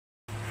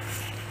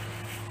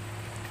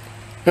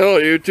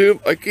Hello YouTube,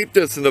 I keep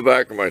this in the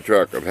back of my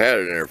truck. I've had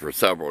it in there for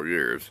several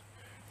years.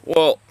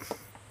 Well,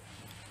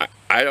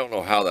 I don't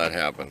know how that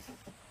happened.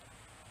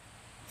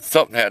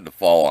 Something had to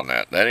fall on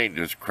that. That ain't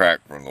just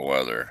cracked from the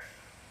weather.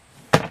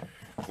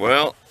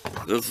 Well,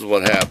 this is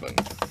what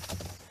happened.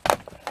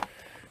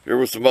 There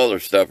was some other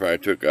stuff I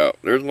took out.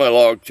 There's my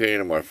log chain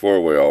and my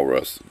four-way all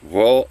rusted.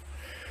 Well,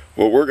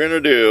 what we're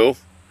gonna do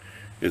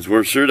is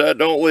we're sure that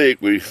don't leak.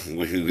 We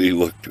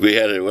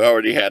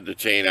already had the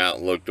chain out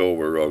and looked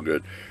over real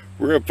good.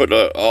 We're going to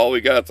put all we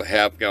got is a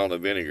half gallon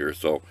of vinegar.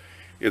 So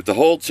if the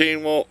whole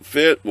chain won't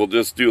fit, we'll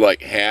just do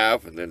like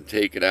half and then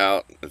take it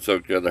out and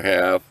soak the other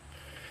half.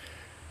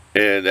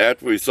 And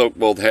after we soak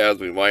both halves,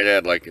 we might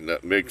add like a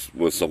mix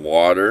with some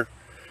water.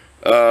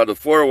 The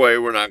four-way,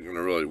 we're not going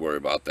to really worry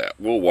about that.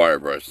 We'll wire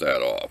brush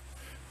that off.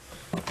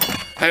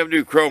 I have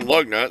new chrome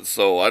lug nuts,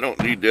 so I don't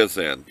need this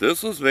end.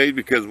 This was made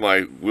because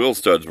my wheel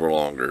studs were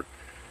longer.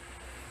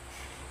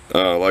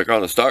 Like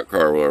on the stock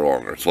car, they're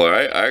longer. So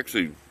I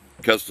actually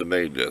custom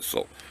made this.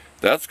 So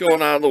that's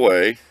going out of the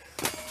way.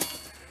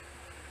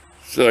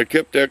 So I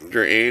kept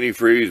extra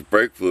antifreeze,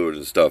 brake fluid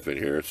and stuff in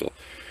here. So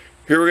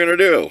here we're going to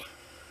do.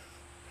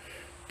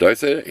 Did I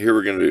say that? Here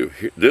we're going to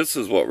do. This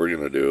is what we're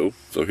going to do.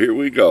 So here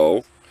we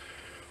go.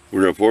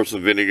 We're going to pour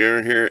some vinegar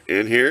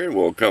in here, and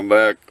we'll come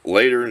back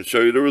later and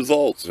show you the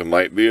results. It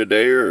might be a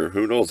day or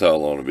who knows how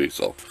long it'll be.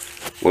 So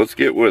let's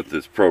get with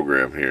this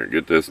program here and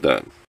get this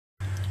done.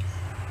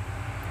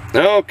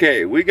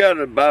 Okay, we got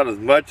about as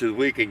much as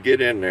we can get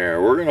in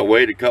there. We're going to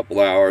wait a couple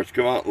hours,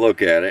 come out and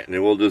look at it, and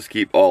then we'll just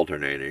keep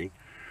alternating.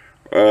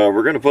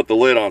 We're going to put the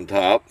lid on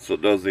top so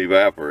it doesn't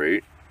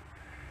evaporate.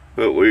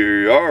 But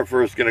we are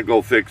first going to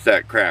go fix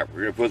that crack.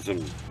 We're going to put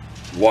some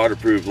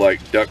waterproof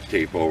like duct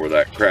tape over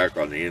that crack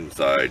on the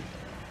inside,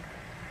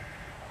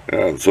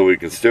 so we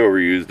can still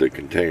reuse the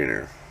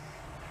container.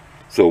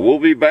 So we'll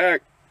be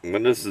back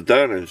when this is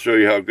done and show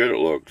you how good it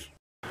looks.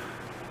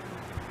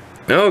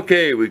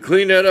 Okay, we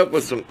cleaned that up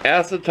with some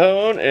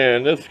acetone,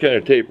 and this kind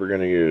of tape we're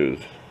going to use.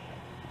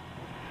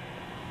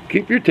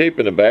 Keep your tape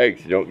in the bag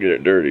so you don't get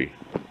it dirty.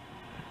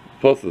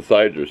 Plus the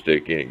sides are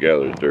sticky and it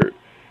gathers dirt.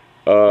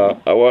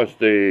 I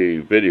watched a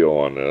video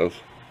on this.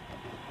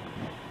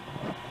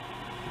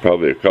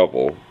 Probably a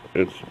couple.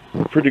 It's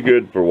pretty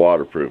good for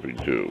waterproofing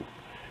too.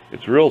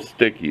 It's real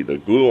sticky. The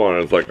glue on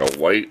it is like a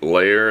white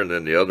layer, and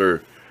then the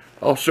other,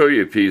 I'll show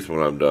you a piece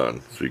when I'm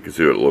done so you can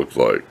see what it looks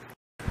like.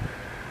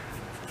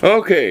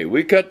 Okay,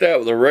 we cut that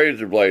with a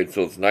razor blade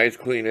so it's nice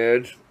clean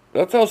edge.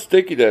 That's how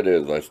sticky that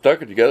is. I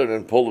stuck it together and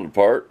then pulled it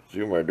apart. See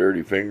where my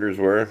dirty fingers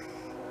were?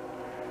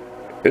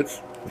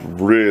 It's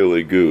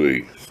really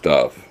gooey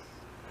stuff.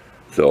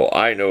 So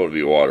I know it'll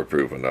be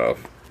waterproof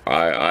enough.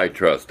 I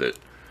trust it.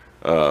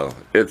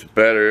 It's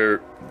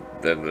better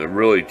than the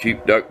really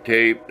cheap duct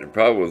tape. It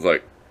probably was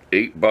like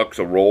 $8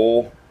 a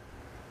roll.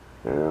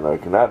 And I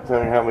cannot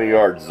tell you how many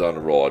yards is on the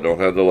roll. I don't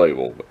have the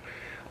label. But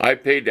I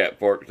paid that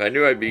for it because I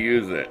knew I'd be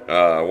using it.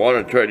 I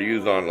want to try to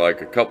use it on like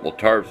a couple of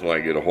tarps when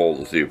I get a hold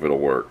to see if it'll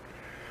work.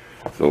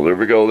 So there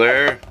we go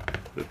there.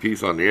 The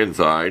piece on the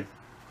inside.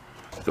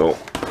 So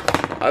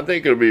I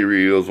think it'll be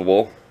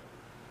reusable.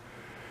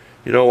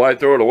 You know, why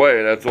throw it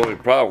away? That's the only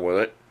problem with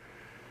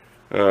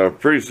it.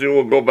 Pretty soon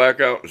we'll go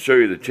back out and show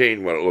you the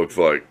chain, what it looks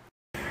like.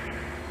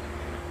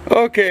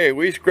 Okay,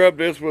 we scrubbed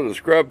this with a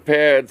scrub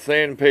pad,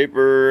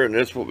 sandpaper, and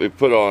this is what we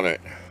put on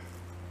it.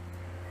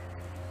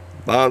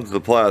 Bonds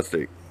the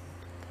plastic.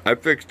 I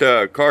fixed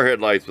car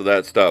headlights with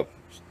that stuff.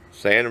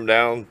 Sand them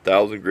down,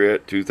 1,000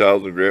 grit,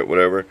 2,000 grit,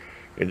 whatever,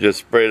 and just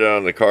sprayed it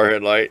on the car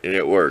headlight, and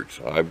it works.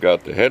 I've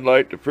got the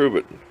headlight to prove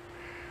it.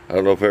 I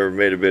don't know if I ever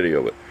made a video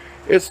of it.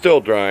 It's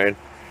still drying.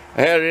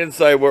 I had it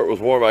inside where it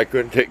was warm. I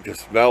couldn't take the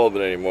smell of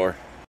it anymore.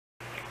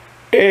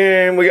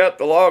 And we got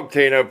the log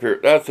chain up here.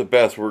 That's the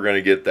best we're going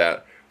to get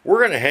that. We're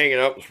going to hang it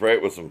up and spray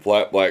it with some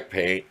flat black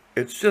paint.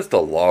 It's just a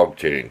log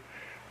chain.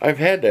 I've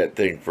had that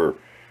thing for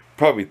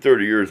probably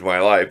 30 years of my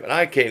life, and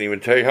I can't even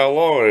tell you how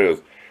long it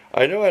is.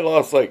 I know I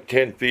lost like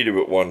 10 feet of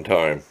it one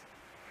time.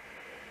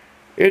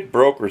 It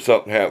broke or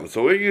something happened.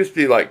 So it used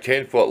to be like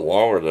 10 foot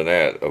longer than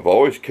that. I've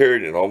always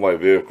carried it in all my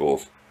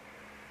vehicles.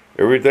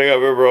 Everything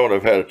I've ever owned,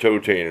 I've had a tow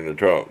chain in the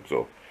trunk.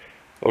 So,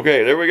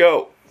 okay, there we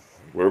go.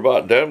 We're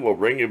about done. We'll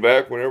bring you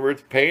back whenever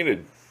it's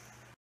painted.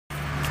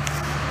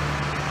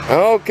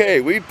 Okay,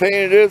 we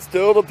painted this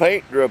till the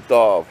paint dripped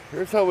off.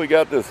 Here's how we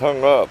got this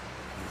hung up.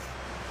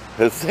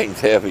 This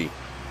thing's heavy.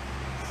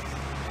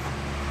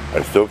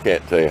 I still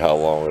can't tell you how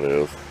long it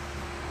is.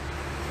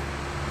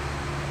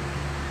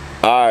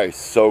 I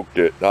soaked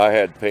it. I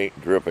had paint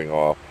dripping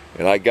off.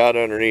 And I got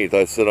underneath.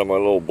 I sit on my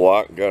little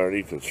block, got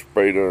underneath and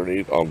sprayed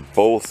underneath on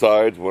both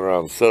sides. Went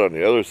around and sat on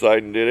the other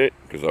side and did it,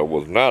 because I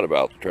was not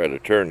about to try to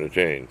turn the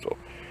chain. So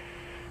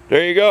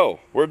there you go.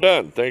 We're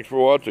done. Thanks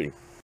for watching.